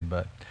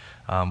But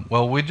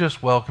well, we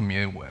just welcome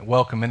you.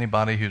 Welcome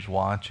anybody who's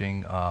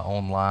watching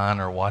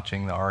online or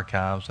watching the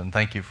archives, and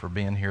thank you for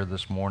being here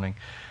this morning.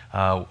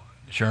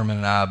 Sherman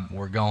and I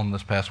were gone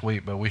this past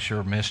week, but we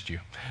sure missed you.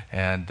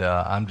 And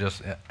I'm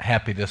just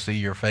happy to see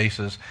your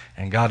faces,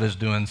 and God is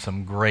doing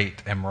some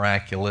great and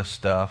miraculous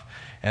stuff.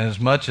 And as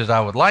much as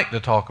I would like to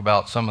talk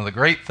about some of the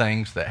great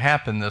things that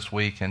happened this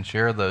week and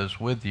share those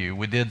with you,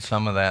 we did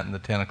some of that in the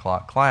 10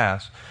 o'clock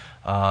class.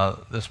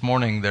 This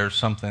morning there's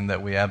something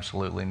that we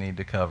absolutely need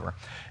to cover,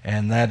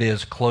 and that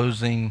is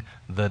closing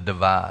the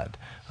divide.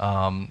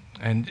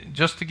 And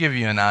just to give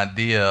you an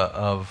idea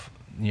of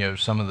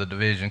some of the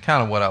division,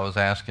 kind of what I was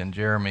asking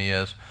Jeremy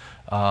is,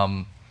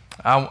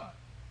 I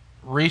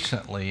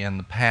recently in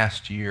the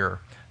past year,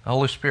 the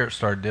Holy Spirit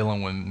started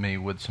dealing with me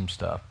with some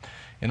stuff.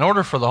 In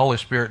order for the Holy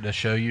Spirit to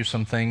show you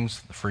some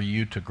things for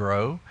you to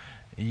grow,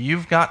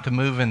 you've got to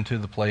move into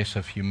the place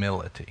of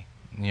humility.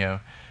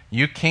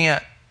 You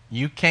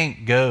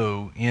can't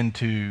go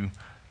into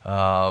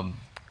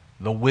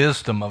the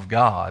wisdom of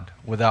God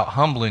without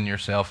humbling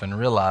yourself and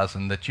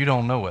realizing that you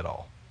don't know it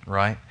all,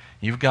 right?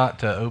 You've got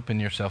to open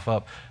yourself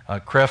up.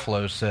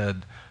 Creflo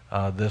said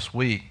this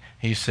week,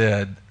 he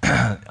said,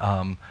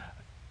 the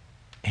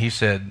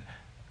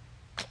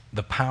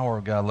power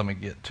of God, let me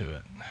get to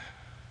it.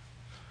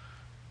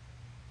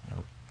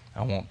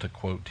 I want to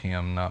quote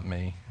him, not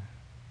me.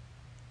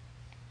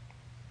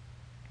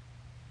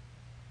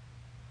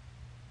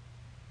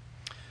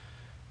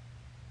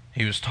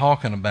 He was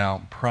talking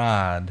about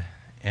pride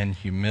and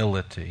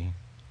humility.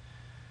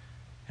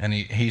 And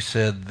he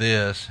said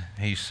this,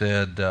 he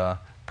said,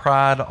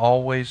 pride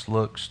always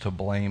looks to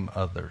blame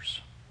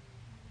others.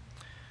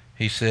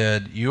 He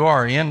said, you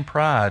are in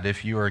pride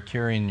if you are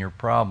carrying your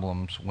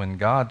problems when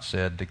God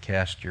said to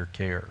cast your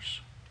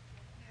cares.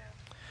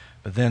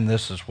 But then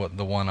this is what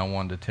the one I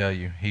wanted to tell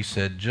you. He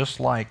said, just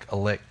like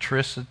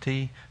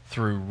electricity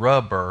through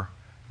rubber,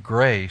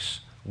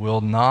 grace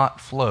will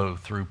not flow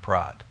through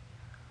pride.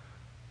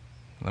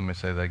 Let me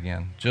say that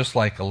again. Just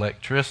like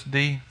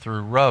electricity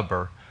through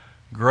rubber,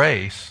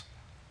 grace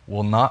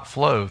will not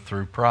flow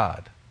through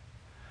pride.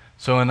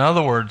 So in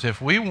other words,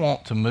 if we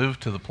want to move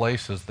to the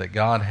places that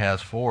God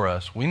has for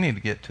us, we need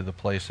to get to the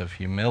place of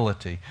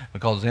humility,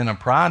 because in a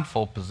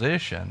prideful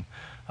position,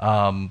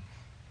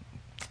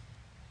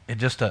 it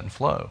just doesn't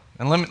flow.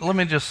 And let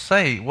me just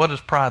say, what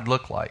does pride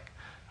look like?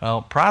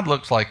 Well, pride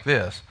looks like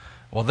this.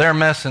 Well, they're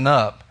messing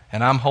up,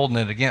 and I'm holding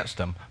it against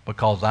them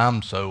because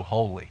I'm so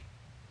holy.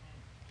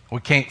 We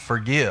can't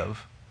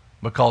forgive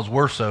because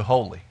we're so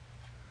holy.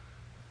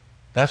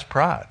 That's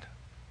pride.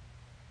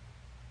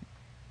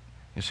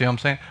 You see what I'm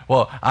saying?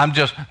 Well, I'm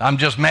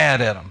just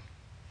mad at them.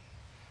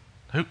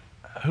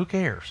 Who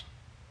cares?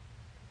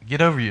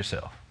 Get over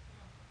yourself.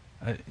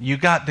 You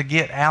got to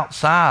get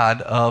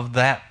outside of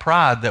that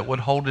pride that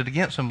would hold it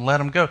against them. Let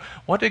them go.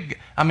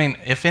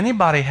 If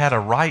anybody had a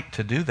right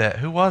to do that,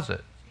 who was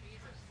it?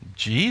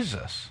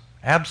 Jesus.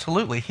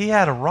 Absolutely. He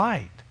had a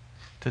right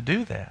to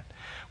do that.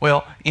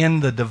 Well,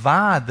 in the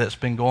divide that's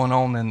been going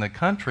on in the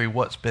country,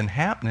 what's been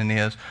happening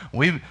is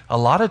we've a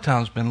lot of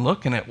times been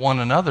looking at one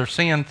another,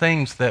 seeing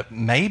things that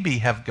maybe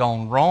have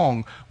gone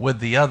wrong with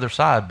the other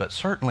side, but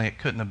certainly it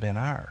couldn't have been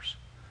ours.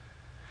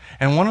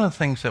 And one of the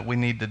things that we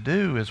need to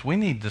do is we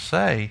need to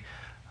say,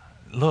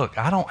 look,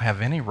 I don't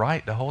have any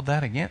right to hold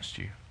that against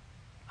you.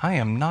 I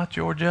am not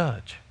your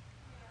judge.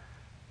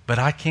 But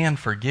I can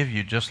forgive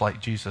you just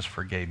like Jesus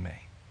forgave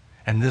me.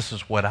 And this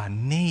is what I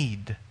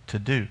need to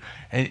do.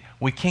 And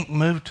we can't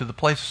move to the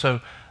place. So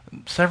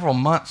several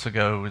months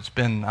ago, it's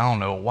been,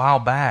 a while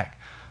back,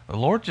 the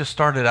Lord I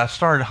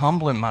started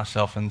humbling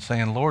myself and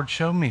saying, Lord,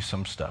 show me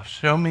some stuff.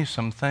 Show me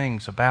some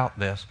things about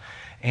this.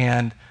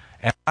 And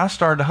I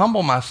started to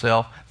humble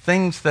myself,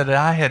 things that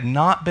I had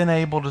not been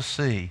able to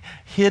see,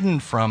 hidden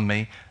from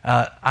me,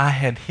 I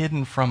had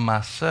hidden from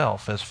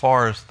myself as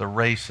far as the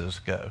races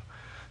go.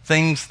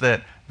 Things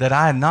that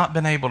I had not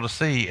been able to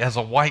see as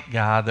a white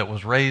guy that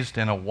was raised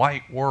in a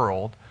white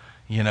world,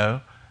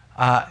 where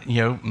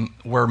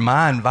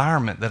my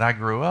environment that I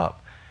grew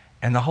up.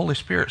 And the Holy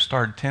Spirit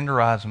started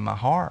tenderizing my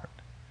heart.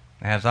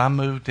 As I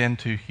moved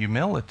into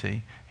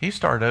humility, He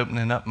started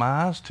opening up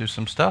my eyes to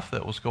some stuff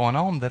that was going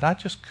on that I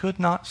just could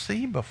not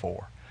see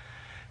before.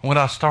 What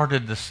I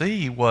started to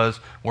see was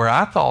where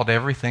I thought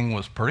everything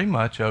was pretty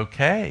much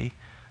okay,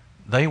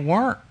 they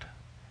weren't.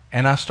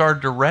 And I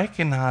started to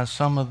recognize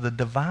some of the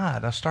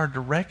divide. I started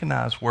to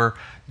recognize where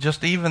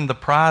just even the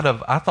pride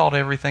of I thought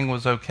everything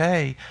was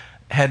okay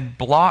had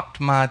blocked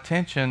my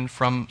attention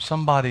from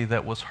somebody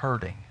that was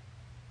hurting.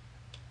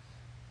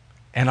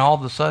 And all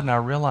of a sudden I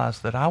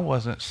realized that I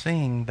wasn't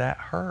seeing that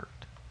hurt.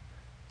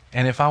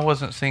 And if I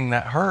wasn't seeing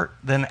that hurt,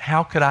 then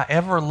how could I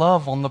ever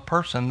love on the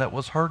person that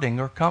was hurting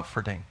or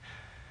comforting?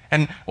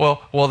 And,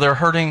 well, they're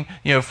hurting,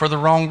 for the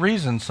wrong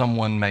reason,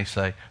 someone may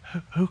say.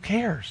 Who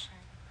cares?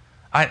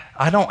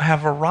 I don't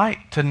have a right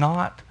to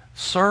not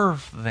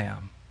serve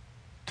them,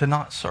 to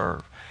not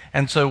serve.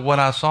 And so what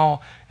I saw,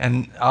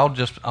 and I'll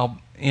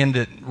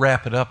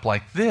wrap it up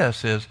like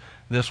this, is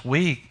this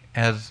week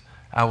as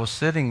I was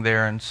sitting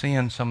there and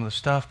seeing some of the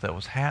stuff that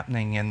was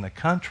happening in the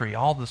country.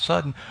 All of a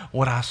sudden,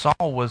 what I saw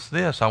was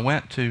this. I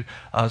went to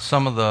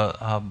some of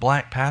the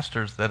black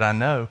pastors that I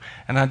know,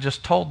 and I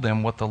just told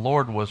them what the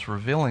Lord was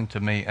revealing to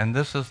me, and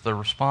this is the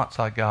response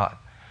I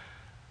got.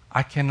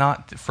 I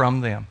cannot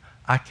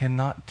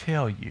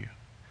tell you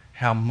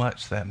how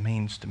much that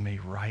means to me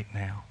right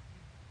now.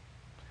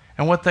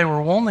 And what they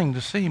were wanting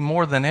to see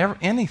more than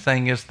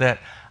anything is that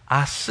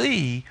I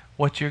see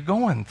what you're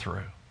going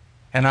through.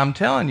 And I'm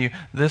telling you,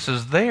 this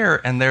is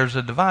there, and there's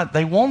a divide.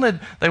 They wanted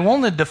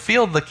to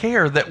feel the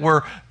care that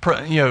we're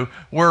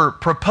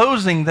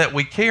proposing that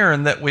we care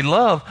and that we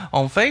love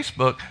on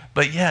Facebook,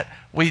 but yet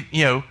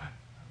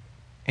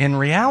in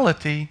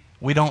reality,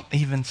 we don't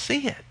even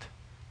see it.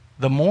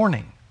 The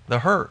mourning, the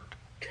hurt,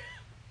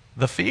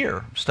 the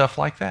fear, stuff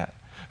like that.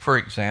 For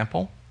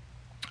example,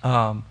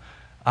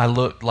 I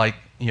looked like,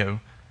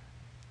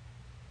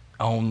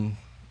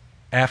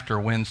 after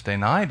Wednesday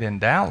night in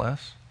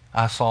Dallas,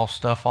 I saw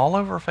stuff all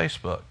over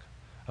Facebook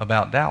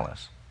about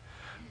Dallas.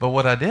 But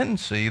what I didn't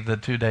see the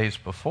 2 days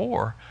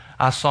before,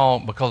 I saw,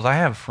 because I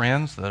have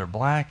friends that are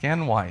black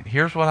and white.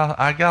 Here's what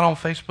I got on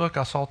Facebook.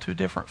 I saw 2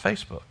 different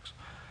Facebooks.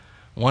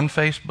 One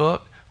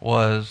Facebook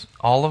was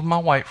all of my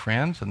white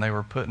friends, and they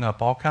were putting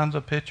up all kinds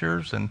of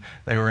pictures, and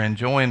they were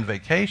enjoying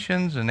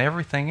vacations and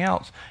everything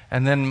else.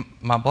 And then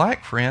my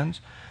black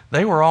friends,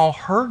 they were all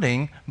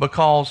hurting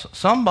because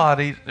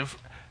somebody's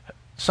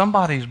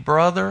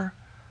brother,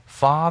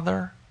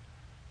 father,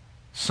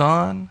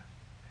 son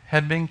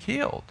had been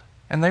killed,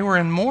 and they were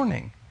in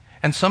mourning.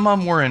 And some of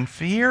them were in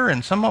fear,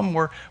 and some of them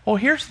were, well,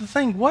 here's the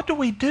thing. What do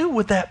we do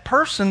with that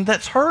person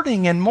that's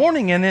hurting and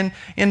mourning and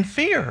in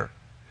fear?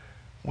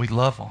 We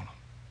love on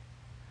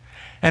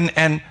them.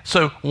 And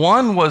so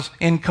one was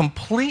in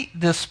complete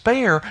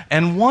despair,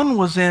 and one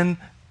was in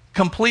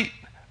complete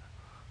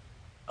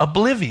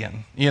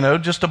oblivion,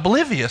 just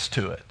oblivious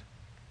to it.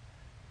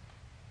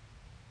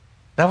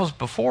 That was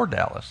before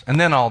Dallas. And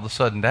then all of a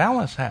sudden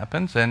Dallas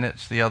happens, and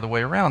it's the other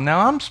way around.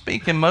 Now, I'm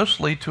speaking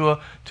mostly to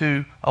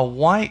a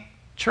white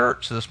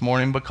church this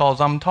morning,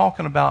 because I'm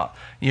talking about,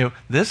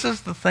 this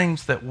is the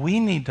things that we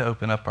need to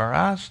open up our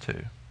eyes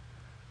to.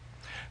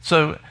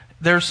 So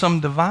there's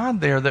some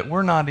divide there that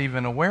we're not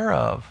even aware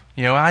of.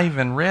 I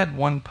even read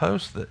one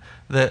post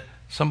that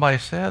somebody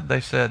said,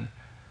 they said,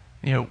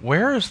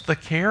 where is the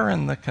care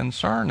and the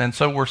concern? And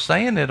so we're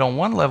saying it on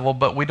one level,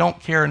 but we don't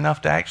care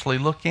enough to actually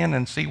look in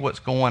and see what's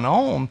going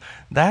on.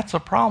 That's a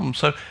problem.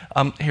 So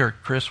here,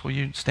 Chris, will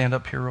you stand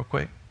up here real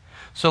quick?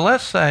 So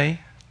let's say,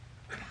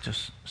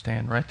 just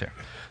stand right there.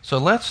 So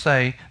let's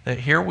say that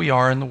here we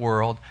are in the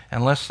world,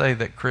 and let's say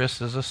that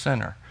Chris is a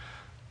sinner.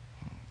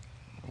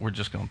 We're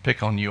just going to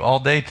pick on you all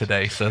day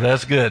today, so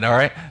that's good, all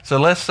right? So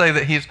let's say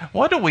that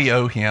what do we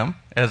owe him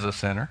as a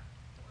sinner?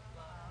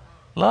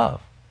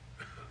 Love.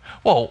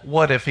 Well,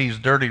 what if he's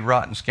dirty,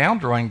 rotten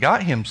scoundrel and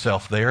got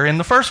himself there in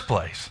the first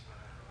place?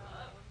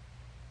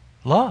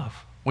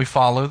 Love. We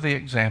follow the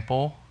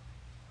example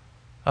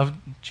of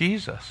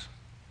Jesus.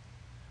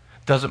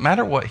 Doesn't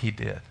matter what he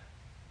did.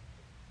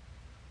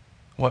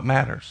 What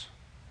matters?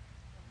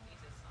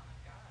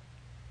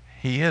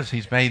 He is.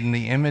 He's made in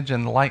the image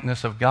and the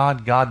likeness of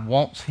God. God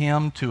wants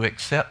him to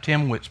accept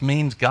him, which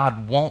means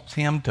God wants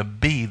him to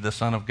be the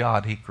Son of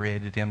God he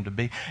created him to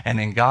be. And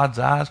in God's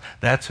eyes,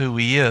 that's who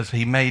he is.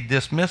 He may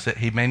dismiss it.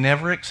 He may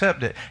never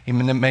accept it. He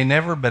may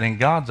never, but in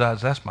God's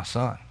eyes, that's my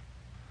son.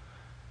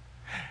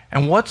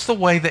 And what's the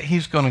way that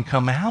he's going to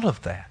come out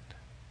of that?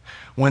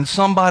 When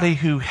somebody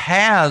who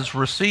has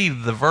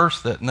received the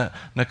verse that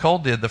Nicole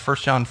did, the 1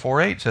 John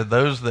 4:8 said,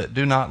 those that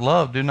do not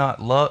love do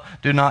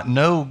not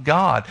know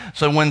God.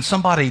 So when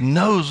somebody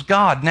knows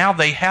God, now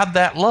they have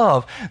that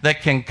love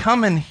that can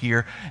come in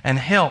here and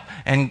help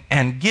and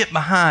get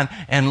behind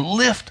and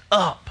lift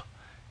up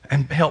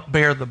and help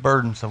bear the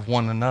burdens of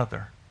one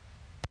another.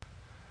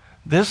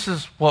 This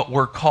is what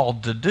we're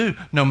called to do,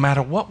 no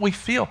matter what we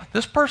feel.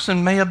 This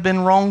person may have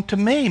been wrong to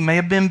me, may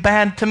have been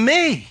bad to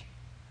me.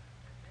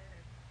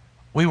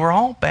 We were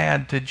all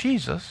bad to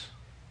Jesus.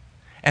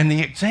 And the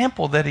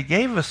example that he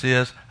gave us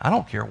is, I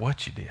don't care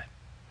what you did.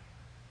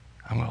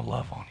 I'm going to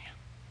love on you.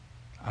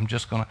 I'm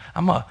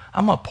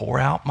going to pour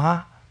out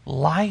my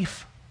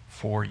life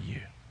for you.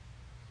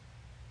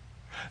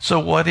 So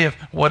what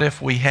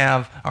if we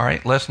have, all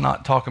right, let's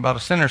not talk about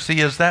a sinner. See,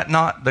 is that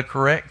not the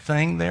correct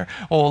thing there?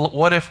 Well,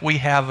 what if we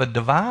have a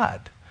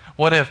divide?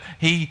 What if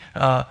he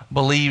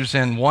believes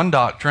in one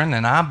doctrine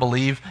and I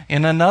believe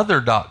in another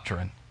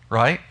doctrine,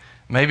 right?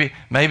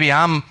 Maybe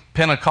I'm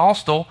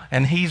Pentecostal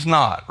and he's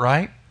not,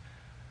 right?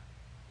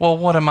 Well,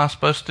 what am I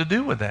supposed to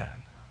do with that?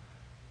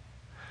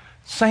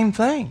 Same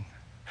thing.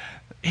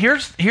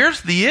 Here's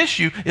the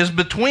issue, is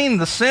between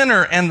the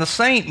sinner and the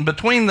saint,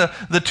 between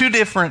the two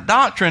different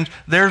doctrines,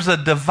 there's a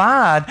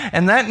divide,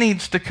 and that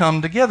needs to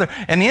come together.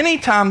 And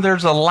anytime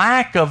there's a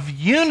lack of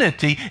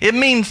unity, it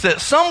means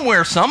that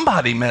somewhere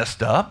somebody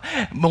messed up.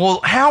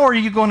 Well, how are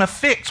you going to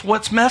fix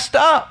what's messed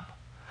up?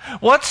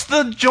 What's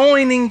the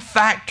joining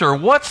factor?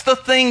 What's the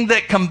thing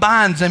that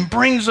combines and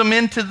brings them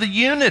into the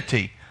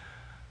unity?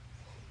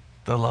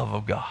 The love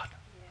of God.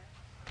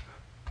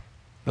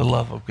 The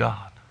love of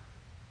God.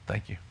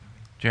 Thank you.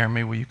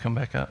 Jeremy, will you come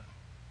back up?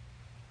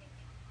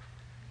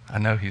 I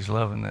know he's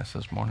loving this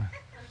morning.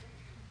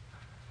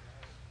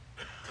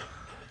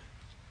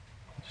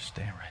 Just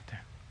stand right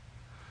there.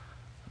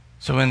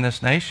 So in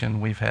this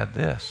nation, we've had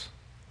this.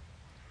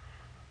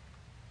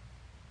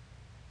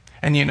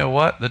 And you know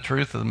what? The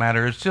truth of the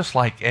matter is, just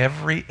like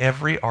every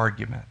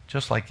argument,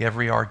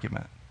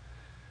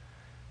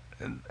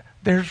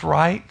 there's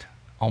right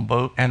on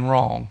both and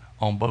wrong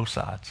on both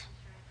sides.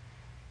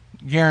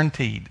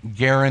 Guaranteed.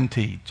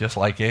 Just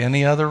like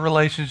any other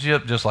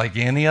relationship, just like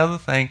any other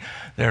thing,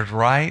 there's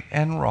right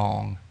and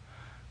wrong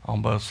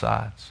on both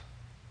sides.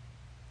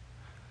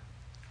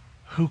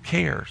 Who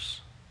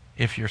cares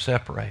if you're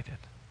separated?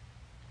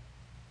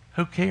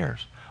 Who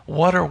cares?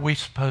 What are we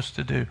supposed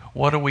to do?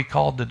 What are we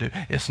called to do?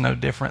 It's no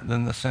different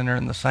than the sinner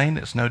and the saint.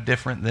 It's no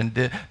different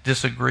than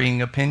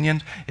disagreeing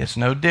opinions. It's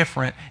no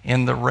different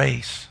in the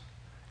race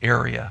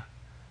area.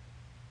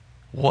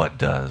 What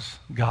does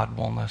God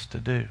want us to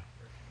do?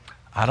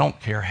 I don't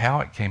care how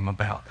it came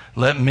about.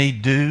 Let me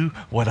do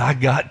what I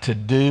got to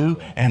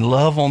do and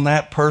love on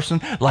that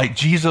person like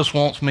Jesus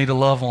wants me to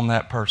love on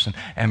that person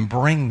and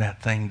bring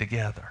that thing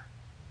together.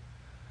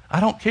 I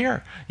don't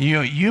care.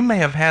 You may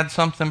have had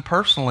something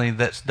personally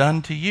that's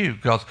done to you,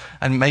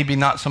 and maybe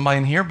not somebody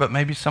in here, but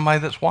maybe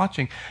somebody that's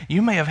watching.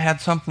 You may have had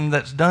something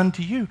that's done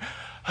to you.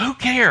 Who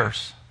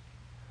cares?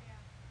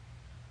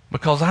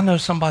 Because I know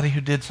somebody who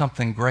did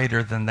something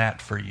greater than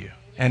that for you.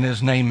 And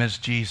his name is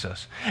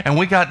Jesus. And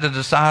we got to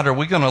decide, are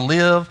we going to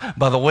live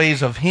by the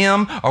ways of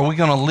him, or are we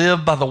going to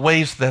live by the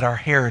ways that our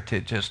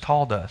heritage has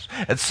taught us?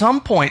 At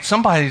some point,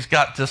 somebody's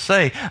got to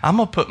say, I'm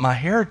going to put my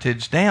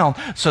heritage down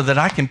so that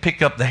I can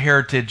pick up the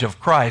heritage of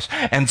Christ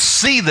and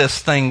see this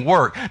thing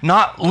work.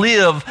 Not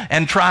live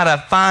and try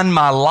to find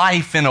my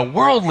life in a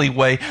worldly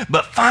way,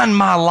 but find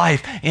my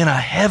life in a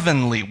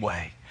heavenly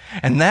way.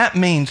 And that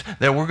means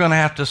that we're going to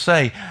have to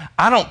say,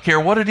 I don't care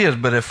what it is,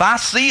 but if I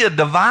see a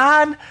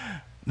divide,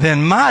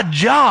 then my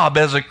job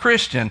as a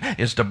Christian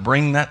is to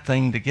bring that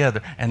thing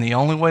together. And the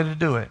only way to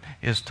do it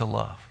is to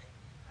love.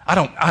 I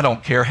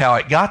don't care how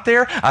it got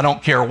there. I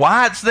don't care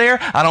why it's there.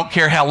 I don't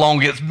care how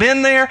long it's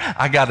been there.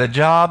 I got a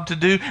job to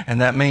do, and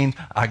that means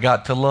I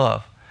got to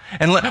love.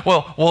 And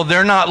well,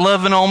 they're not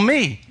loving on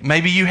me.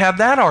 Maybe you have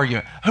that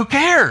argument. Who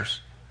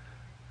cares?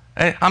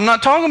 I'm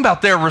not talking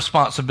about their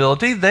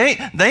responsibility.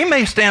 They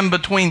may stand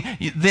between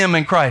them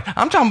and Christ.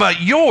 I'm talking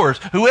about yours.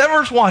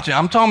 Whoever's watching,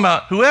 I'm talking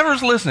about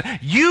whoever's listening.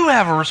 You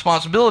have a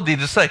responsibility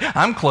to say,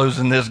 I'm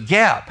closing this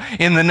gap.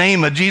 In the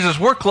name of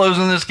Jesus, we're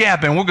closing this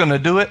gap, and we're going to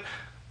do it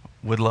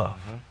with love.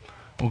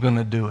 We're going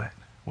to do it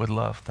with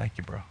love. Thank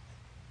you, bro.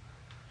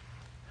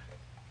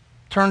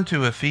 Turn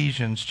to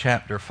Ephesians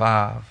chapter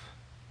 5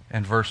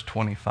 and verse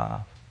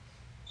 25.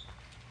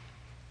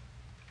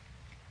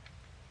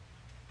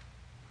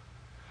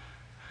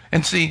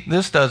 And see,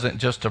 this doesn't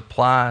just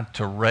apply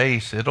to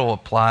race. It'll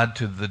apply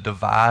to the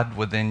divide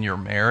within your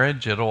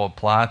marriage. It'll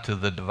apply to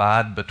the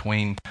divide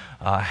between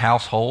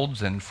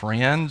households and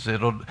friends.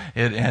 And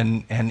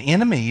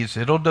enemies.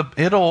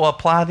 It'll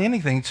apply to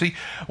anything. See,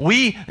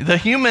 the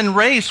human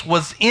race,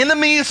 was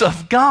enemies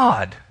of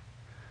God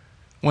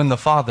when the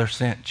Father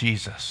sent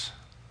Jesus.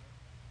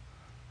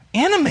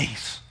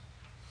 Enemies.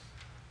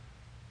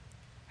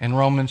 In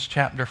Romans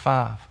chapter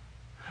 5.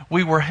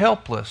 We were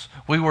helpless.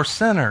 We were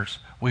sinners.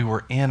 We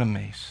were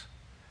enemies.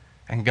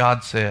 And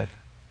God said,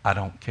 I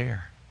don't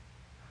care.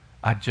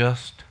 I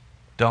just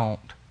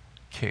don't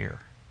care.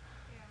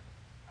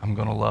 I'm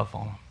going to love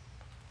on them.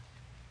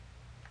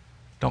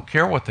 Don't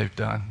care what they've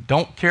done.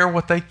 Don't care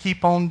what they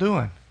keep on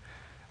doing.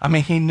 I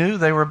mean, he knew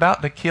they were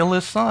about to kill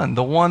his son.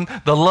 The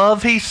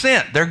love he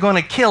sent, they're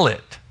going to kill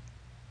it.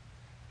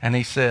 And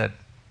he said,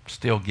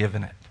 still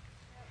giving it.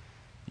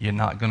 You're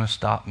not going to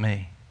stop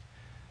me.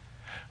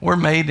 We're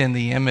made in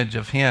the image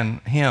of him.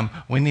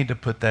 We need to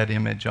put that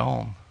image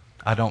on.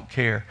 I don't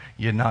care.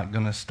 You're not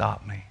going to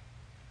stop me.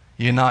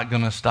 You're not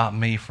going to stop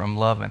me from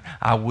loving.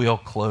 I will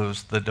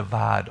close the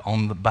divide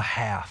on the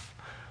behalf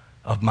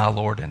of my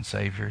Lord and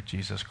Savior,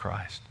 Jesus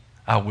Christ.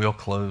 I will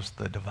close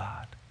the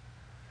divide.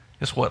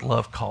 It's what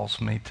love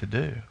calls me to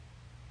do.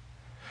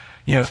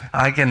 You know,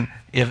 I can,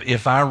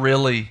 if I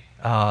really,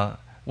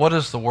 what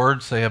does the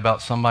Word say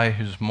about somebody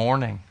who's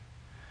mourning?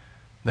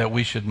 That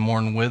we should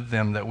mourn with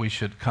them, that we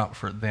should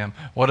comfort them.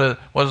 What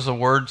does the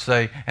Word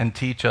say and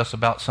teach us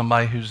about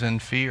somebody who's in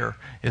fear?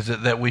 Is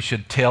it that we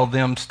should tell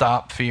them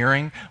stop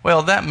fearing?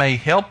 Well, that may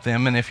help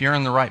them, and if you're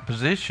in the right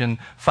position,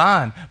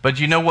 fine. But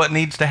you know what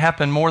needs to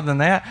happen more than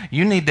that?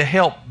 You need to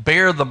help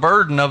bear the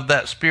burden of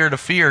that spirit of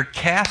fear,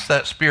 cast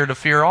that spirit of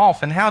fear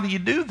off. And how do you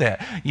do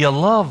that? You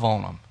love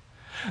on them.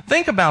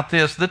 Think about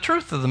this. The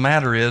truth of the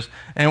matter is,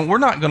 and we're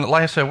not going to,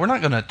 like I said, we're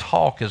not going to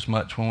talk as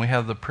much when we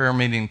have the prayer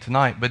meeting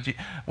tonight, but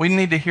we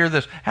need to hear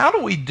this. How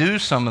do we do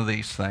some of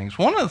these things?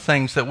 One of the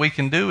things that we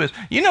can do is,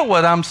 you know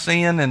what I'm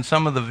seeing in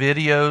some of the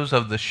videos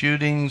of the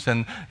shootings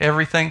and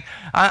everything?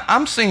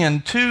 I'm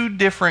seeing two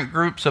different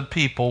groups of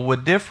people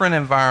with different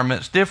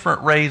environments,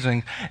 different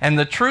raisings, and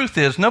the truth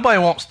is, nobody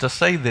wants to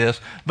say this,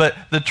 but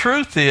the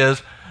truth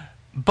is,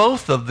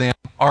 both of them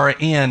are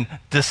in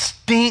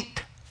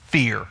distinct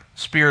fear.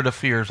 Spirit of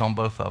fear is on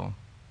both of them.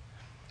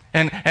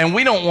 And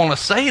we don't want to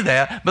say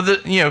that, but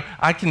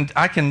I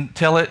can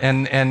tell it.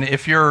 And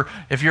if you're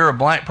a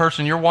black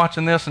person, you're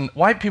watching this, and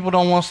white people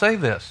don't want to say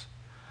this.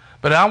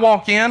 But I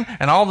walk in,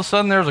 and all of a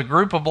sudden there's a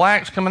group of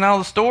blacks coming out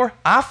of the store.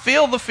 I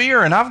feel the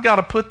fear, and I've got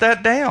to put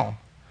that down.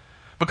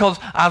 Because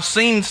I've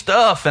seen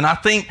stuff, and I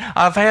think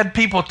I've had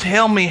people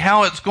tell me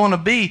how it's going to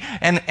be,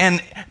 and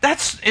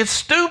it's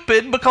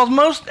stupid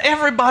because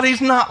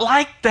everybody's not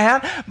like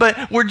that, but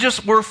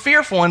we're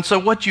fearful. And so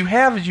what you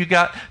have is you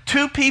got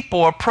two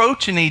people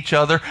approaching each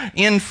other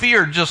in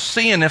fear, just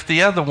seeing if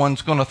the other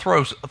one's going to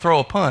throw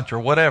a punch or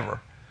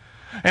whatever.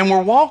 And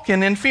we're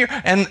walking in fear,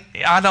 and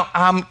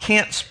I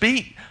can't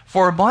speak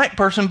for a black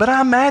person, but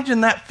I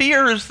imagine that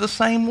fear is the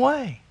same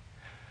way.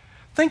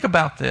 Think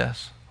about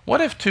this. What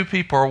if two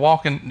people are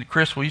walking,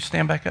 Chris, will you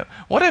stand back up?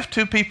 What if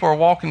two people are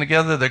walking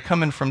together, they're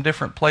coming from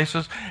different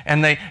places,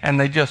 and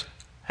they just,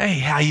 hey,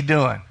 how you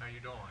doing? How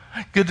you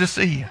doing? Good to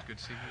see you. Good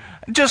to see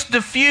you. Just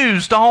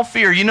diffused all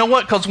fear. You know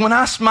what? Because when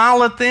I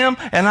smile at them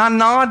and I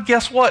nod,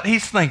 guess what?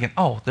 He's thinking,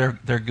 oh, they're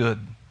good.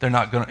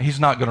 He's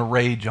not gonna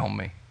rage on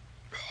me.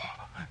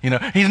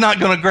 He's not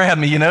gonna grab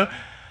me,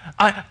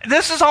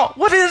 This is all,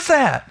 what is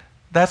that?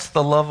 That's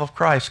the love of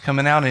Christ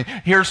coming out. And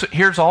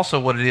here's also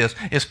what it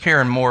is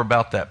caring more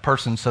about that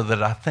person so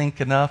that I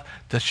think enough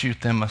to shoot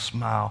them a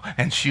smile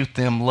and shoot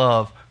them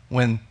love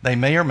when they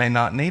may or may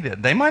not need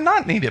it. They might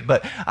not need it,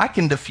 but I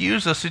can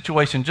diffuse a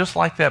situation just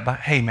like that by,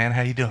 hey man,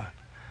 how you doing?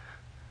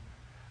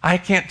 I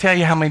can't tell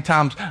you how many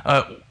times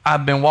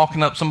I've been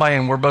walking up somebody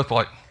and we're both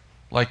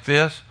like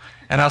this,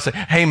 and I'll say,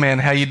 hey man,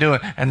 how you doing?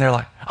 And they're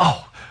like,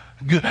 oh,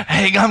 good.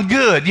 Hey, I'm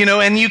good.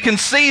 And you can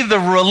see the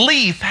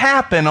relief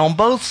happen on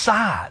both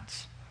sides.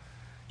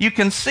 You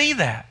can see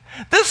that.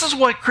 This is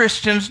what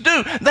Christians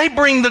do. They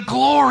bring the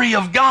glory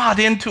of God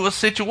into a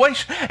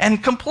situation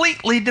and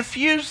completely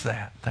diffuse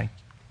that. Thank you.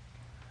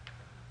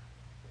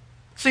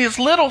 See, it's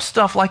little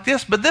stuff like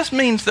this, but this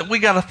means that we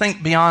got to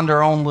think beyond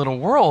our own little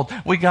world.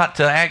 We got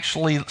to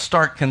actually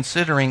start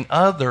considering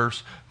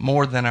others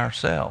more than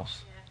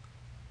ourselves.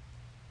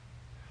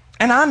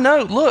 And I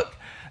know, look,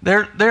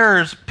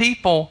 there's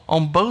people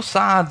on both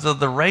sides of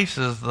the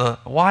races, the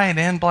white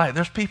and black.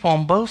 There's people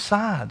on both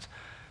sides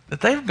that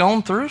they've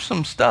gone through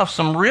some stuff,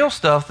 some real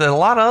stuff that a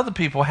lot of other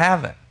people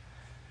haven't.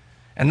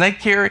 And they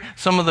carry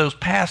some of those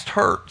past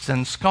hurts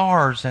and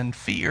scars and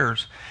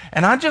fears.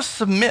 And I just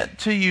submit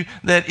to you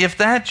that if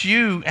that's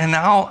you, and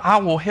I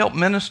will help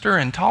minister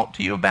and talk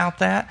to you about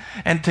that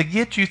and to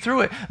get you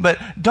through it. But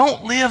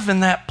don't live in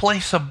that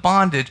place of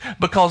bondage,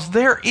 because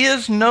there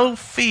is no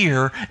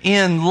fear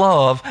in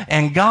love,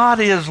 and God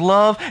is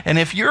love. And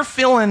if you're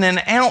feeling an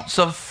ounce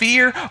of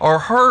fear or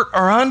hurt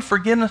or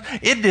unforgiveness,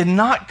 it did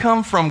not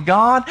come from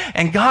God,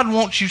 and God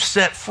wants you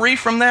set free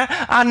from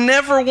that. I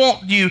never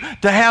want you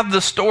to have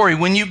the story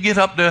when you get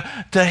up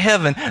to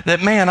heaven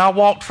that, man, I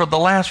walked for the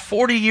last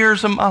 40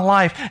 years of my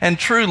life, and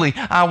truly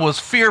I was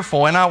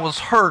fearful and I was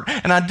hurt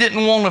and I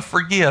didn't want to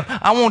forgive.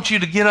 I want you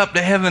to get up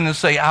to heaven and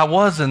say, I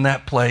was in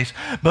that place,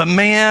 but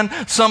man,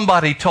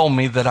 somebody told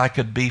me that I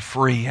could be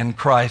free in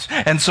Christ,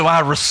 and so I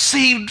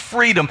received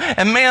freedom,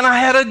 and man, I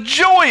had a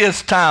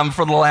joyous time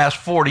for the last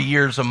 40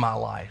 years of my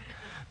life.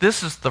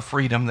 This is the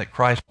freedom that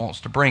Christ wants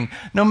to bring,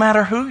 no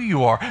matter who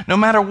you are, no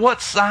matter what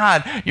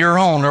side you're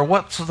on or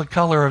what's the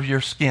color of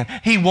your skin.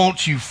 He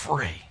wants you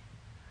free.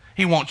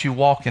 He wants you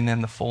walking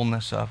in the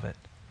fullness of it.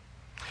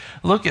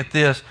 Look at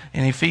this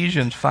in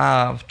Ephesians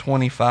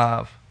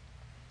 5:25.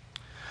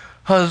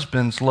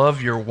 Husbands,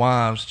 love your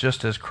wives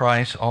just as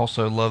Christ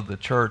also loved the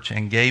church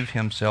and gave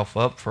himself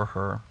up for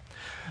her,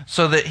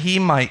 so that he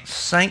might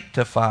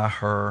sanctify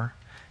her,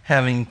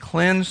 having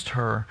cleansed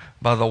her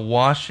by the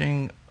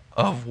washing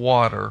of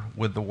water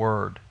with the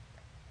word.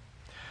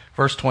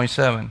 Verse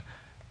 27,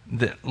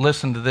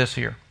 listen to this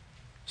here.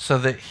 So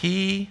that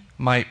he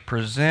might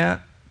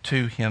present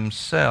to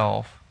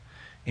himself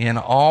in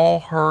all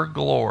her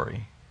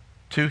glory,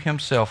 to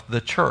himself, the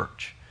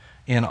church,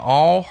 in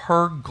all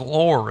her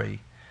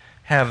glory,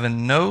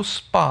 having no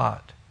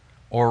spot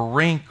or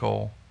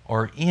wrinkle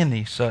or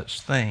any such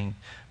thing,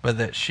 but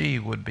that she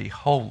would be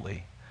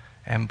holy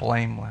and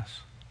blameless.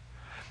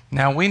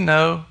 Now we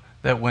know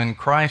that when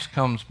Christ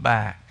comes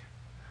back,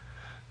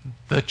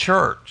 the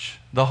church,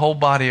 the whole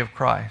body of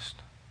Christ,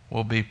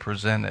 will be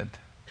presented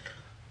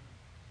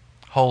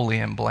holy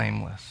and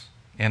blameless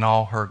in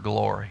all her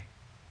glory.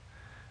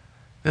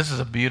 This is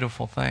a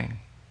beautiful thing.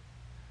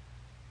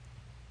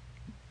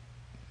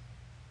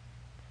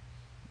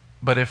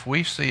 But if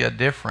we see a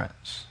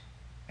difference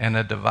and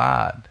a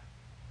divide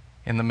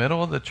in the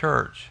middle of the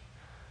church,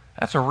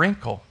 that's a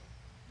wrinkle.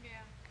 Yeah.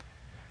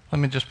 Let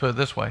me just put it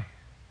this way.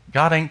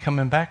 God ain't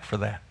coming back for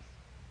that.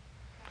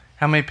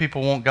 How many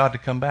people want God to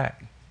come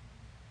back?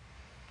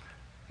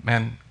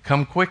 Man,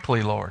 come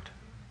quickly, Lord.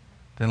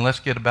 Then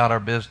let's get about our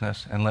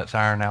business and let's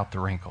iron out the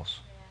wrinkles.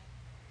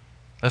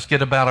 Let's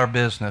get about our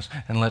business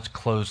and let's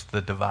close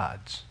the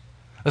divides.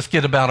 Let's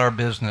get about our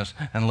business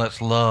and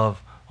let's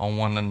love on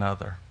one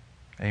another.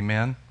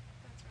 Amen?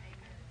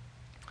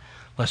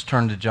 Let's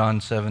turn to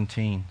John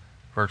 17,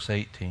 verse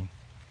 18.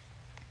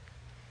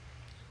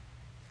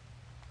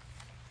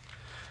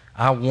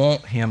 I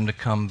want him to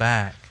come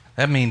back.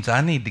 That means I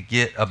need to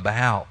get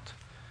about.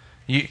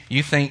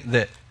 You think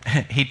that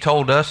he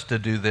told us to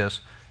do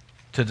this,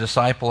 to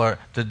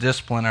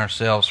discipline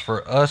ourselves,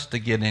 for us to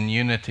get in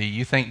unity.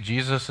 You think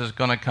Jesus is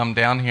going to come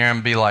down here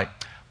and be like,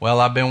 well,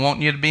 I've been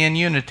wanting you to be in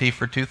unity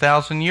for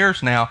 2,000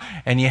 years now,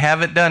 and you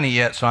haven't done it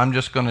yet, so I'm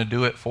just going to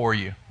do it for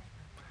you.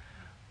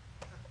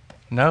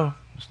 No,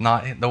 it's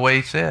not the way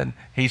he said.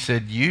 He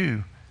said,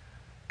 you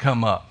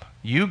come up.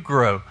 You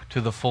grow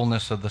to the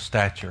fullness of the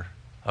stature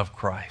of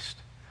Christ.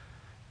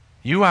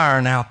 You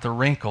iron out the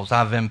wrinkles.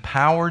 I've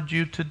empowered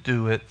you to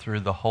do it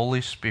through the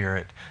Holy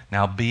Spirit.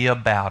 Now be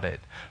about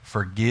it.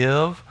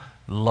 Forgive,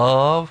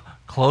 love,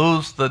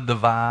 close the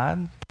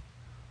divide,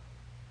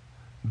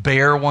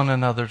 bear one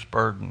another's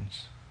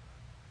burdens.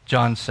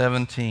 John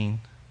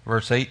 17,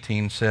 verse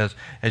 18 says,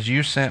 as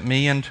you sent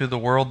me into the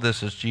world,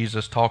 this is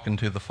Jesus talking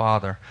to the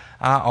Father,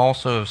 I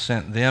also have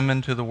sent them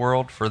into the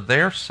world. For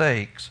their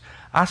sakes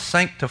I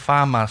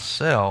sanctify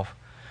myself,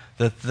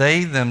 that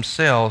they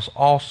themselves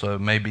also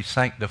may be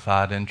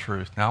sanctified in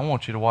truth. Now I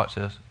want you to watch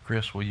this.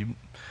 Chris, will you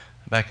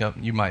back up?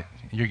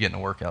 You're getting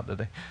a workout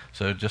today.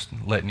 So just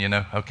letting you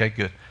know. Okay,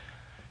 good.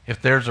 If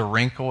there's a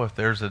wrinkle, if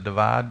there's a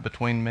divide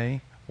between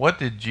me, what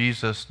did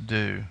Jesus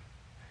do?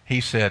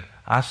 He said,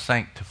 I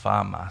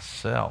sanctify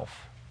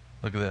myself.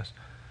 Look at this.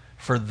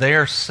 For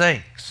their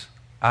sakes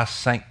I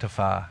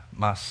sanctify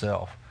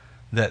myself,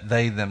 that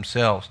they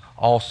themselves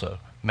also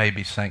may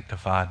be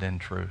sanctified in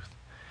truth.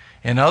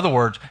 In other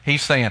words,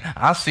 he's saying,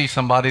 I see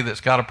somebody that's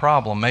got a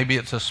problem. Maybe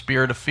it's a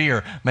spirit of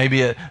fear.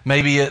 Maybe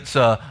it's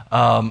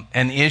an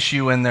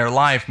issue in their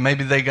life.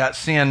 Maybe they got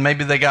sin.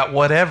 Maybe they got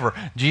whatever.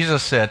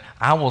 Jesus said,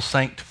 I will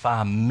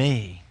sanctify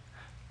me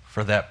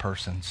for that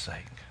person's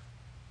sake.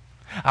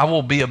 I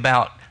will be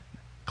about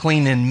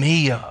cleaning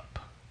me up,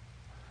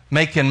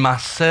 making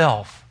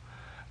myself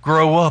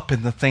grow up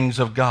in the things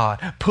of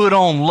God. Put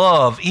on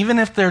love, even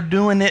if they're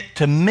doing it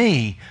to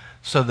me,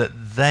 so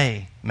that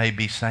they may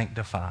be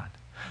sanctified.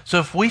 So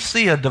if we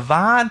see a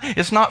divide,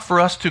 it's not for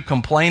us to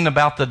complain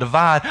about the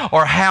divide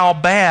or how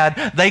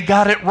bad they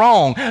got it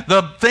wrong.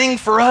 The thing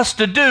for us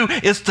to do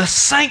is to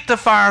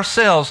sanctify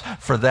ourselves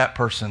for that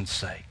person's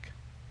sake.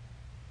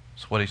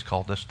 That's what he's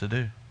called us to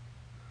do.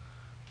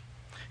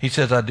 He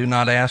says, I do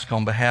not ask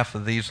on behalf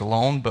of these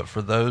alone, but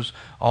for those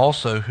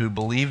also who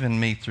believe in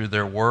me through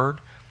their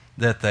word,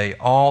 that they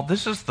all,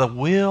 this is the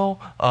will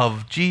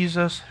of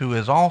Jesus, who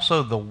is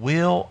also the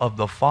will of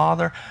the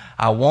Father.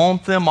 I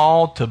want them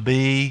all to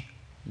be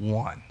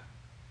one.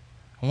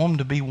 I want them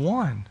to be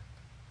one.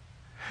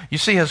 You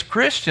see, as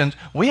Christians,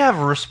 we have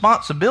a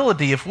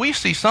responsibility. If we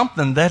see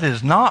something that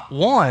is not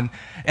one,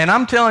 and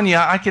I'm telling you,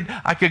 I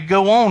could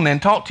go on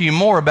and talk to you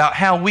more about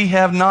how we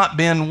have not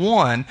been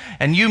one,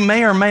 and you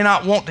may or may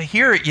not want to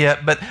hear it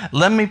yet, but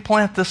let me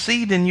plant the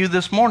seed in you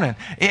this morning.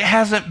 It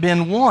hasn't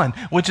been one,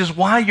 which is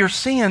why you're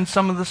seeing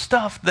some of the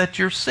stuff that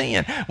you're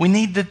seeing. We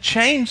need to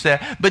change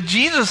that. But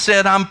Jesus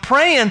said, I'm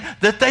praying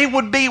that they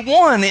would be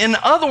one. In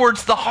other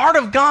words, the heart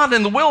of God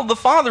and the will of the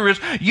Father is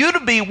you to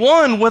be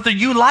one, whether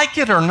you like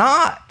it or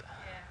not.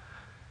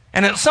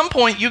 And at some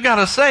point you got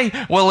to say,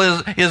 well,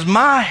 is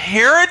my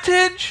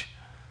heritage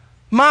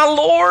my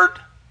Lord,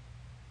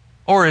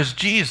 or is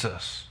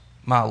Jesus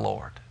my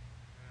Lord?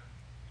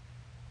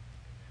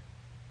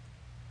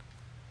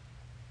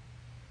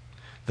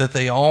 That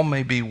they all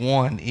may be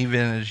one, even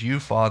as you,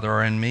 Father,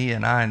 are in me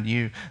and I in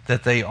you,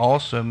 that they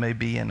also may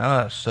be in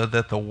us, so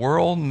that the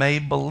world may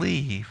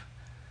believe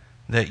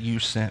that you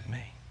sent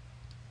me.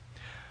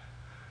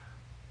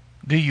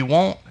 Do you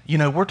want,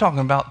 we're talking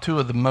about two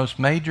of the most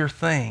major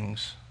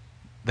things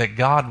that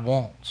God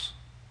wants: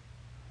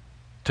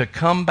 to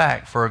come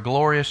back for a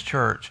glorious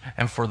church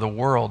and for the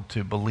world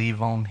to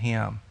believe on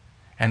him.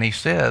 And he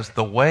says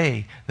the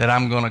way that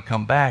I'm going to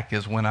come back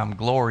is when I'm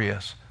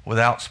glorious,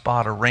 without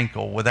spot or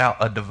wrinkle, without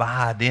a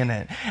divide in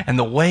it. And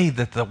the way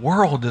that the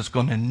world is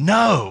going to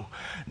know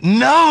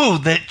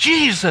that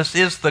Jesus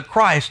is the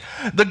Christ.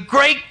 The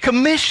great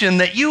commission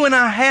that you and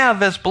I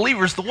have as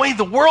believers, the way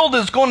the world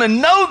is going to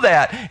know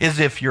that is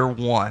if you're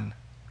one.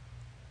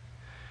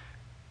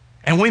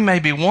 And we may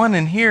be one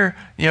in here,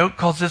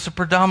 because it's a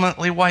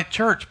predominantly white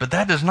church, but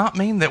that does not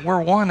mean that we're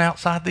one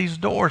outside these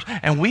doors.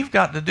 And we've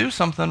got to do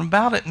something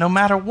about it, no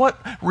matter what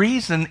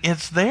reason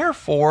it's there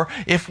for.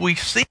 If we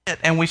see it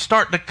and we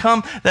starts to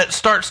come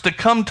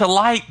to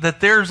light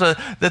that there's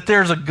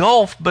a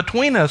gulf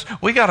between us,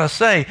 we got to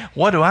say,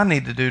 what do I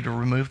need to do to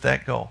remove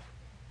that gulf?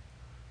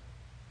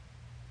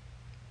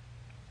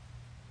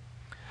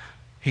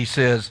 He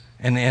says,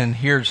 and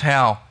here's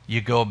how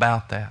you go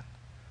about that.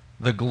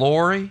 The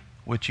glory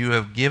which you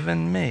have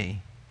given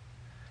me,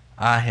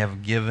 I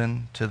have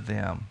given to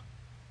them,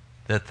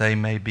 that they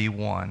may be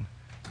one,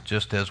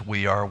 just as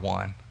we are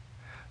one.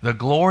 The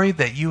glory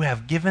that you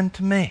have given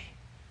to me,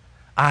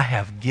 I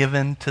have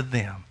given to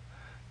them,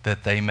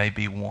 that they may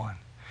be one.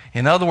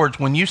 In other words,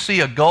 when you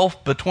see a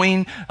gulf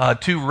between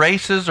two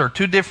races or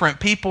two different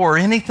people or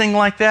anything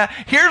like that,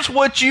 here's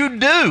what you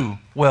do.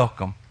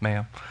 Welcome,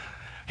 ma'am.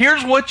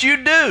 Here's what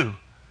you do.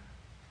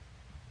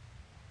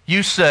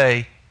 You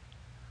say,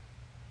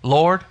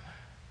 Lord,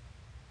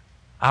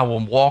 I will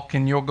walk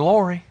in your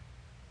glory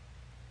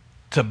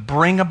to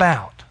bring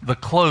about the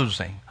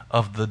closing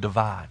of the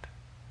divide,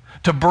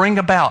 to bring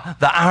about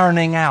the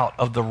ironing out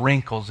of the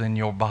wrinkles in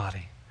your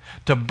body,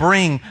 to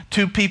bring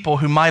two people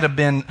who might have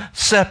been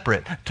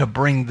separate, to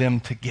bring them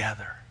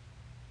together.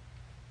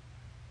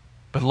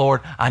 But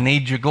Lord, I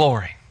need your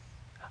glory.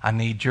 I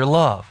need your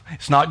love.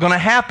 It's not going to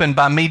happen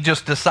by me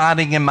just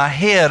deciding in my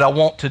head I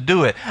want to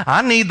do it.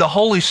 I need the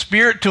Holy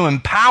Spirit to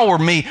empower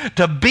me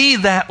to be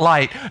that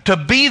light, to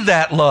be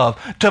that love,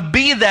 to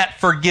be that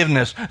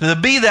forgiveness, to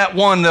be that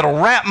one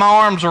that'll wrap my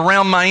arms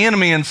around my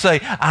enemy and say,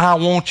 I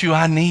want you,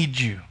 I need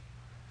you.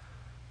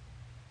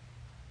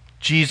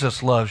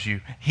 Jesus loves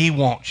you. He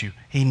wants you.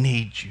 He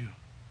needs you.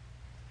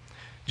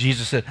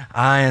 Jesus said,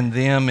 I and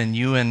them and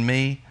you and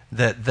me,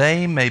 that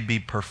they may be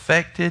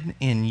perfected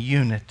in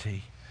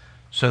unity,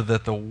 so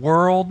that the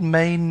world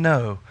may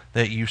know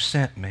that you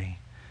sent me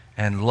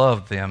and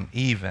loved them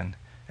even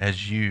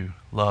as you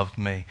loved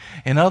me.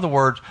 In other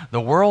words,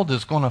 the world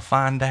is going to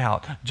find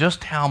out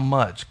just how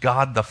much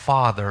God the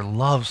Father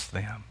loves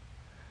them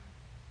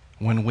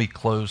when we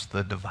close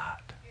the divide.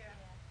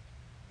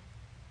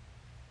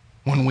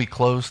 When we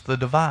close the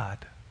divide.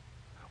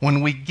 When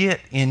we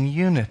get in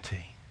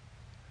unity.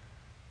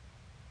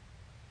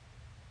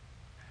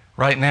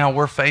 Right now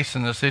we're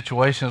facing a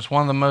situation that's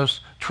one of the most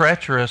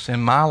treacherous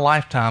in my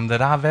lifetime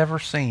that I've ever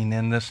seen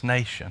in this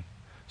nation.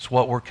 It's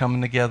what we're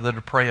coming together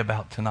to pray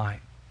about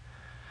tonight.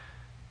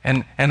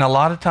 And a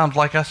lot of times,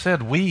 like I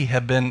said, we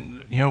have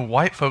been,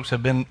 white folks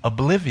have been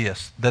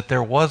oblivious that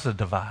there was a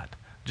divide.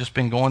 Just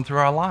been going through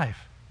our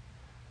life.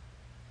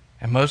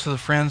 And most of the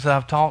friends that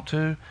I've talked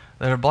to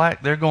that are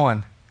black, they're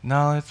going,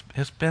 no,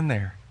 it's been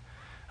there.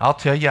 I'll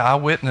tell you, I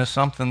witnessed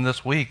something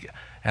this week,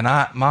 and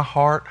my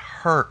heart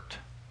hurt.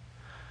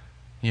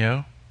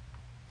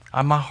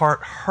 My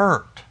heart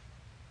hurt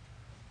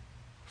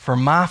for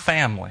my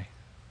family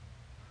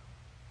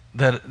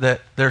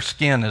that their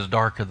skin is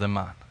darker than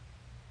mine.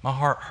 My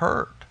heart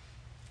hurt.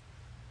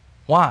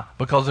 Why?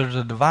 Because there's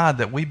a divide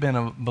that we've been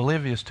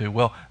oblivious to.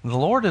 Well, the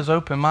Lord has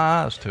opened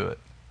my eyes to it.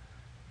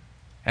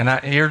 And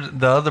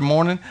the other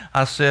morning,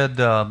 I said,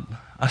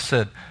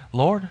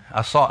 Lord,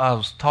 I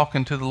was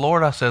talking to the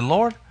Lord. I said,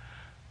 Lord,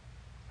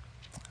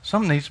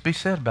 something needs to be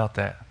said about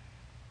that.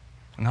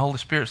 And the Holy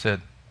Spirit said,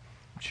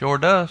 sure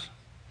does.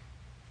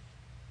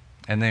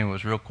 And then it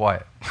was real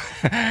quiet.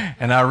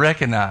 And I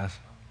recognized,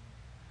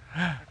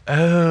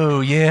 oh,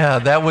 yeah,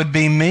 that would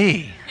be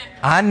me.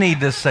 I need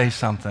to say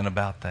something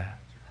about that.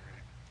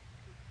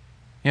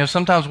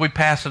 Sometimes we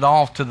pass it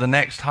off to the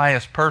next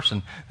highest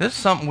person. This is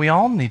something we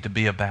all need to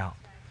be about.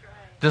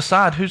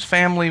 Decide whose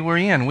family we're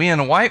in. We in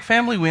a white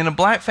family? We in a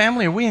black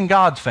family? Or we in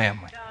God's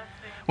family?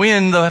 We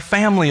in the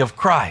family of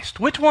Christ.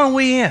 Which one are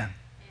we in?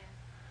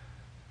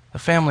 The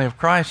family of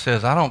Christ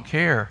says, I don't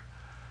care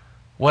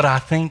what I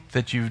think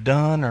that you've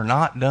done or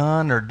not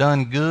done or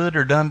done good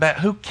or done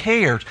bad. Who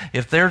cares?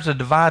 If there's a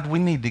divide, we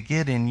need to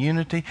get in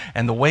unity.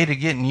 And the way to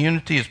get in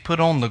unity is put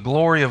on the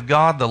glory of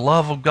God, the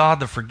love of God,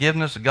 the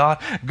forgiveness of God.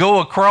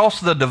 Go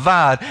across the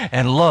divide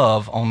and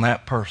love on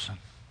that person.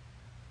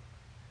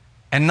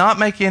 And not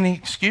make any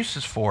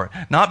excuses for it.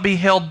 Not be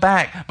held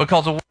back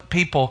because of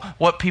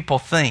what people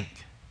think.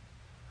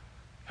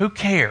 Who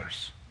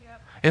cares?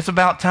 Yep. It's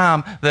about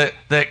time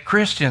that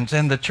Christians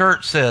and the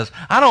church says,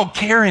 I don't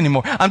care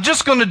anymore. I'm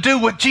just going to do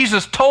what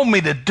Jesus told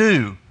me to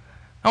do.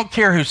 I don't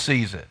care who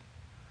sees it.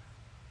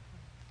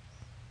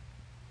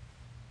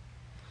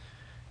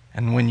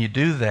 And when you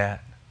do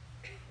that,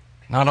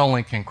 not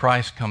only can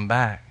Christ come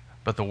back,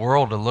 but the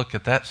world will look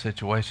at that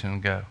situation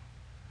and go,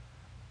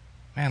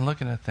 man,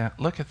 look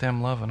at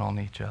them loving on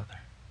each other.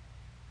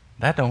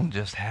 That don't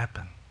just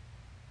happen.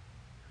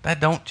 That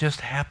don't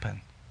just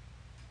happen.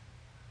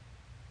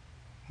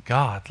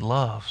 God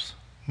loves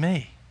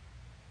me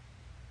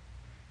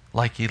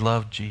like he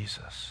loved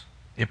Jesus.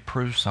 It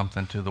proves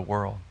something to the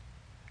world.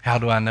 How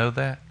do I know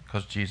that?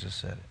 Because Jesus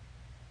said it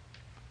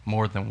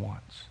more than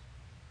once.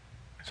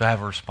 So I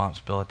have a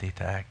responsibility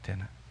to act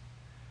in it.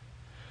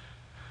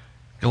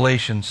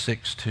 Galatians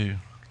 6:2,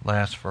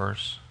 last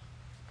verse.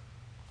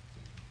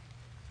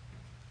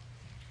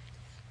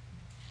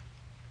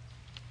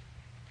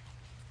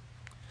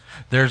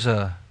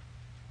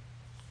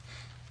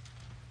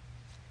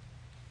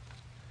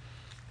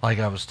 Like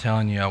I was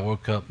telling you, I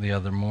woke up the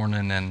other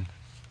morning and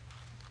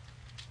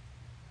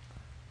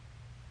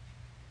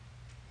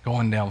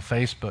going down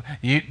Facebook.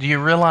 Do you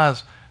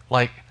realize,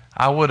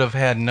 I would have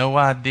had no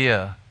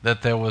idea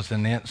that there was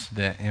an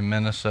incident in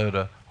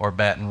Minnesota or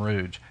Baton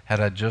Rouge had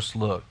I just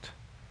looked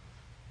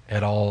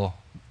at all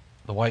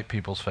the white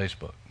people's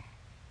Facebook.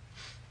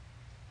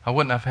 I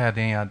wouldn't have had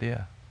any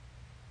idea.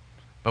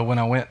 But when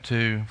I went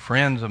to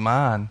friends of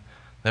mine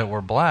that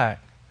were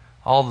black,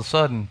 all of a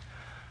sudden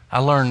I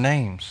learned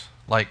names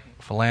like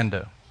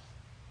Philando.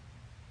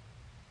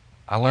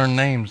 I learned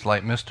names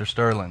like Mr.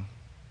 Sterling.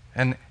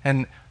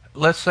 And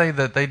let's say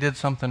that they did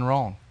something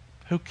wrong.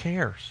 Who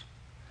cares?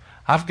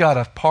 I've got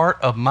a part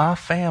of my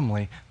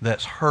family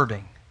that's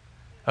hurting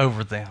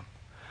over them.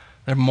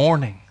 They're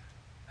mourning.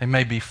 They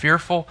may be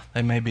fearful.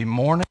 They may be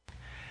mourning.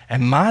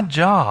 And my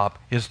job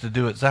is to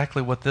do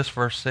exactly what this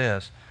verse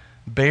says.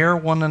 Bear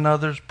one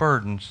another's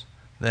burdens,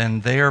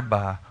 then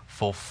thereby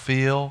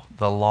fulfill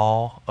the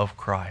law of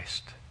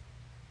Christ.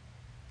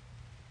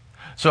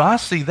 So I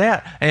see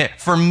that.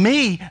 For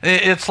me,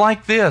 it's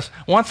like this.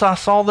 Once I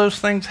saw those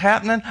things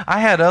happening, I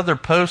had other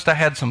posts. I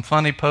had some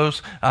funny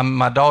posts.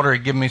 My daughter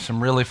had given me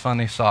some really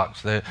funny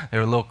socks. They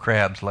were little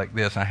crabs like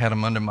this. I had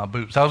them under my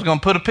boots. I was going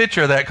to put a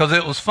picture of that because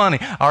it was funny.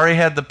 I already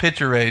had the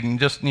picture ready, and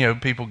just,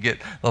 people get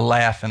a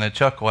laugh and a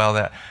chuckle out of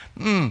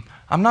that.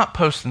 I'm not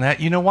posting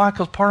that. You know why?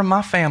 Because part of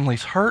my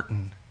family's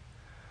hurting.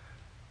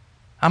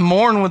 I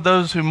mourn with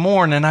those who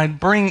mourn, and I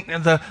bring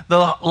the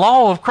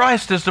law of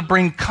Christ is to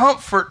bring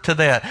comfort to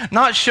that,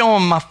 not show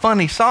them my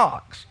funny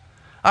socks.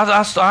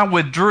 I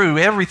withdrew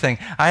everything.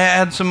 I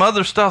had some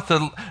other stuff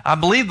that I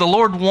believe the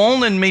Lord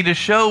wanted me to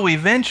show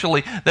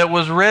eventually that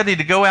was ready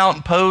to go out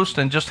and post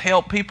and just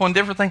help people and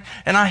different things,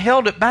 and I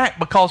held it back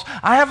because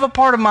I have a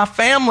part of my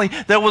family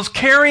that was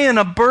carrying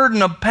a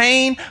burden of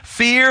pain,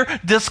 fear,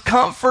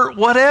 discomfort,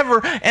 whatever,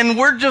 and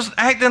we're just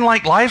acting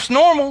like life's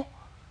normal.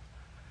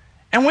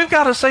 And we've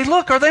got to say,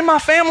 look, are they my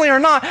family or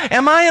not?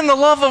 Am I in the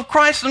love of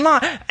Christ or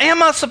not?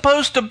 Am I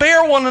supposed to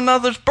bear one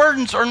another's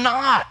burdens or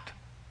not?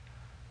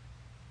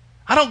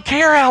 I don't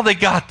care how they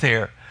got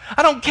there.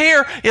 I don't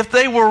care if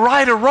they were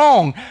right or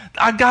wrong.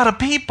 I got a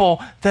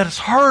people that is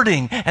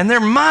hurting, and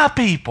they're my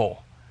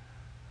people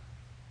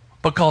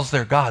because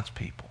they're God's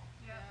people.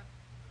 Yeah.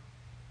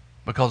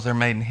 Because they're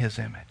made in His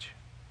image.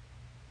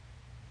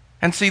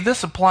 And see,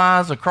 this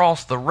applies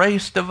across the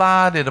race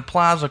divide. It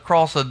applies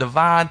across a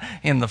divide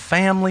in the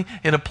family.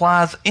 It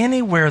applies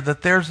anywhere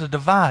that there's a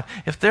divide.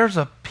 If there's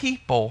a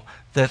people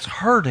that's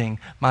hurting,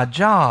 my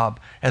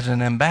job as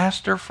an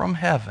ambassador from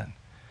heaven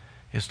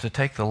is to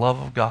take the love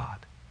of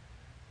God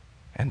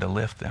and to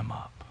lift them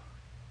up,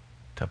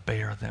 to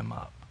bear them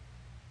up.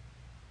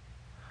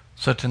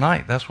 So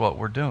tonight, that's what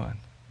we're doing.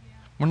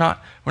 Yeah.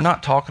 We're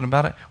not talking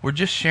about it. We're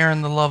just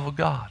sharing the love of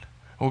God.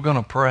 We're going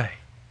to pray.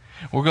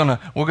 We're gonna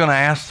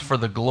ask for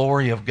the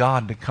glory of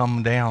God to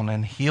come down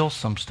and heal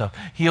some stuff,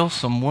 heal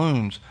some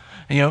wounds.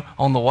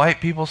 On the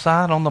white people's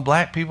side, on the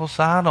black people's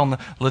side, on the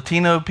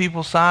Latino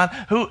people's side,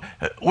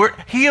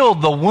 heal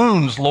the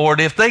wounds, Lord.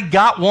 If they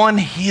got one,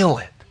 heal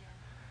it.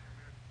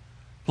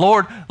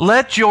 Lord,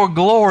 let your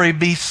glory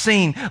be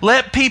seen.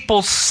 Let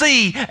people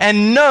see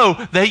and know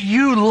that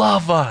you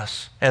love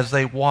us as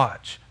they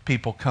watch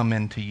people come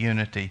into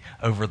unity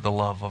over the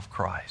love of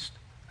Christ.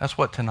 That's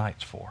what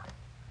tonight's for.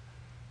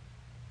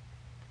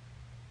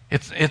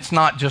 It's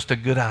not just a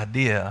good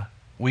idea.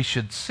 We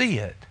should see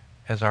it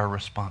as our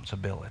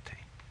responsibility.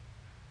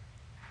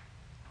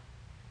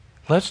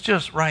 Let's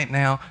just right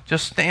now,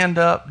 just stand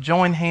up,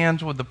 join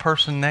hands with the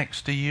person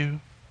next to you.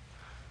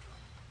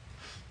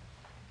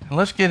 And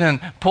let's get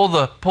in, pull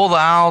the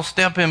aisle,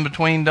 step in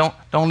between.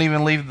 Don't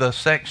even leave the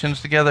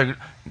sections together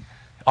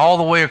all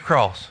the way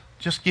across.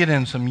 Just get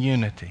in some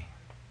unity.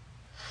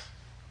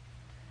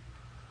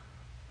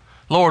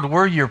 Lord,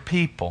 we're your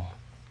people.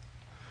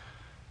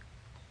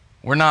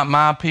 We're not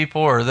my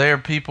people or their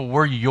people.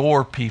 We're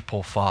your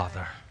people,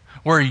 Father.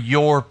 We're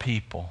your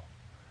people.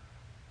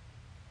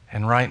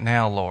 And right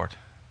now, Lord,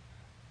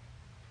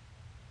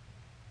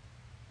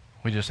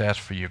 we just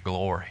ask for your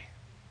glory,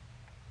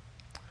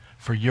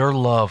 for your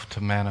love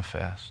to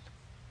manifest.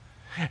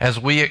 As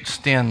we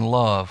extend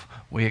love,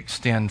 we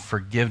extend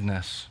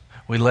forgiveness.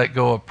 We let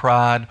go of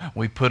pride.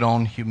 We put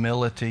on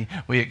humility.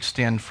 We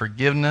extend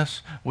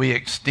forgiveness. We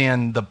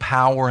extend the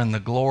power and the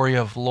glory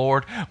of the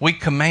Lord. We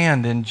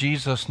command in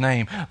Jesus'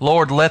 name,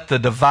 Lord, let the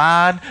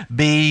divide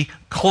be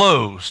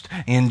closed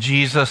in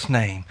Jesus'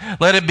 name.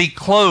 Let it be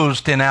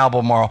closed in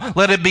Albemarle.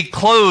 Let it be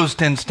closed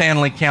in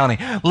Stanley County.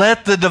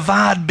 Let the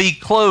divide be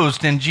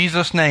closed in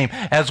Jesus' name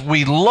as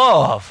we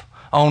love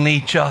on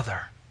each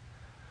other.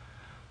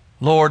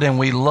 Lord, and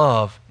we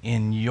love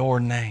in your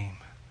name.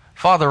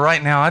 Father,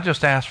 right now, I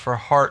just ask for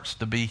hearts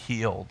to be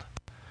healed.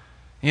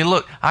 You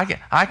look,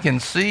 I can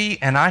see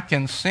and I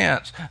can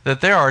sense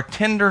that there are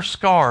tender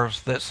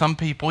scars that some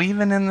people,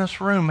 even in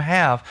this room,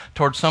 have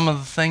towards some of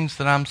the things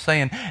that I'm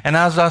saying. And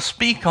as I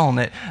speak on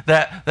it,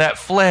 that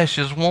flesh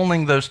is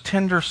wanting those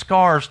tender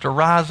scars to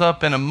rise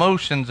up in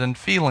emotions and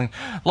feelings.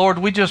 Lord,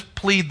 we just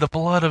plead the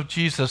blood of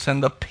Jesus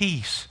and the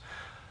peace,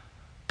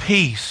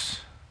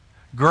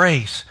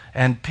 grace,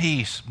 and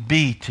peace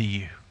be to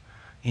you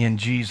in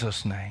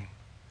Jesus' name.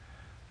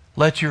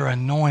 Let your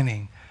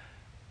anointing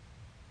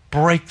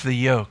break the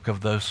yoke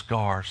of those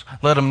scars.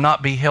 Let them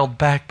not be held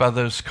back by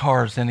those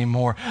scars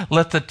anymore.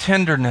 Let the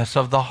tenderness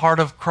of the heart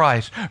of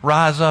Christ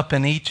rise up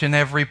in each and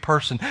every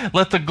person.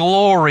 Let the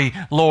glory,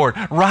 Lord,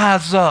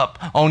 rise up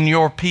on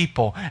your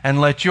people,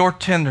 and let your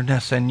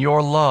tenderness and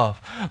your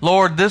love.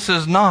 Lord, this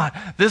is not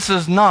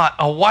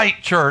a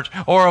white church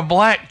or a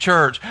black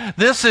church.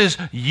 This is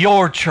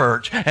your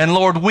church. And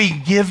Lord, we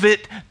give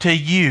it to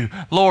you.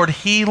 Lord,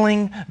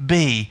 healing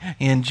be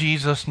in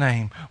Jesus'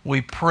 name.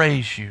 We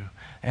praise you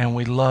and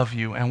we love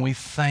you and we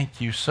thank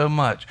you so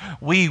much.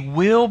 We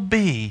will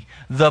be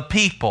the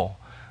people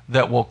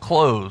that will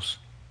close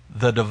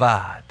the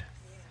divide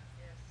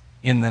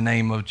in the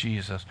name of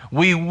Jesus.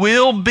 We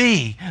will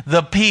be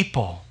the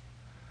people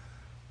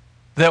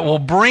that will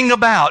bring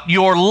about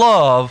your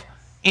love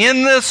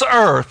in this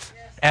earth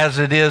as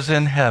it is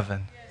in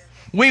heaven.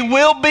 We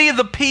will be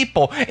the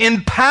people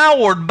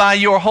empowered by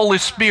your Holy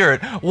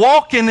Spirit,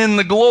 walking in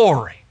the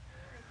glory.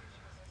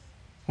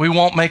 We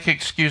won't make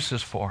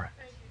excuses for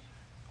it.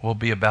 We'll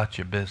be about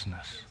your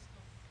business.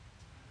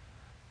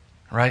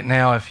 Right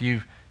now, if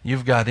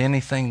you've got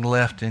anything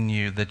left in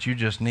you that you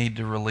just need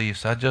to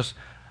release, I just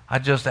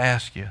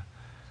ask you,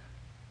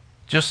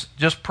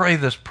 just pray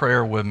this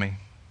prayer with me.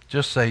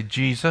 Just say,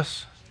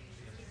 Jesus,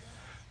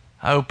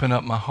 I open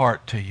up my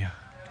heart to you.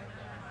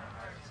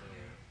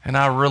 And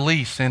I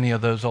release any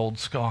of those old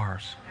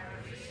scars,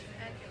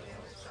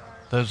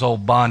 those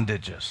old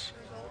bondages.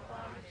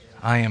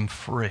 I am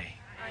free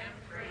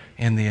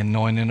in the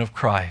anointing of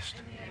Christ.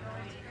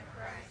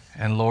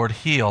 And Lord,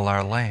 heal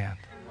our land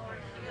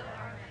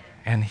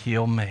and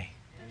heal me.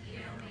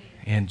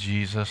 In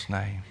Jesus'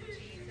 name.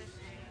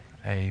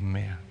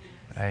 Amen.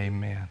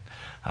 Amen.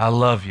 I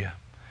love you.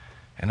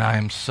 And I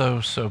am so,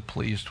 so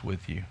pleased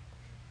with you.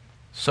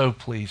 So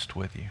pleased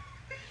with you.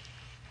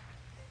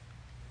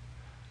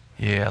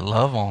 Yeah,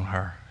 love on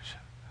her.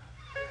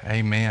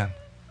 Amen.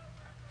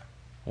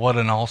 What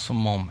an awesome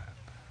moment.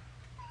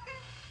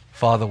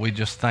 Father, we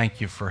just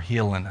thank you for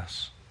healing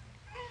us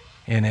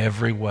in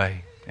every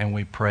way, and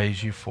we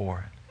praise you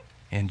for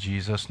it. In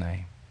Jesus'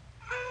 name,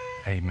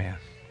 amen.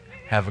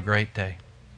 Have a great day.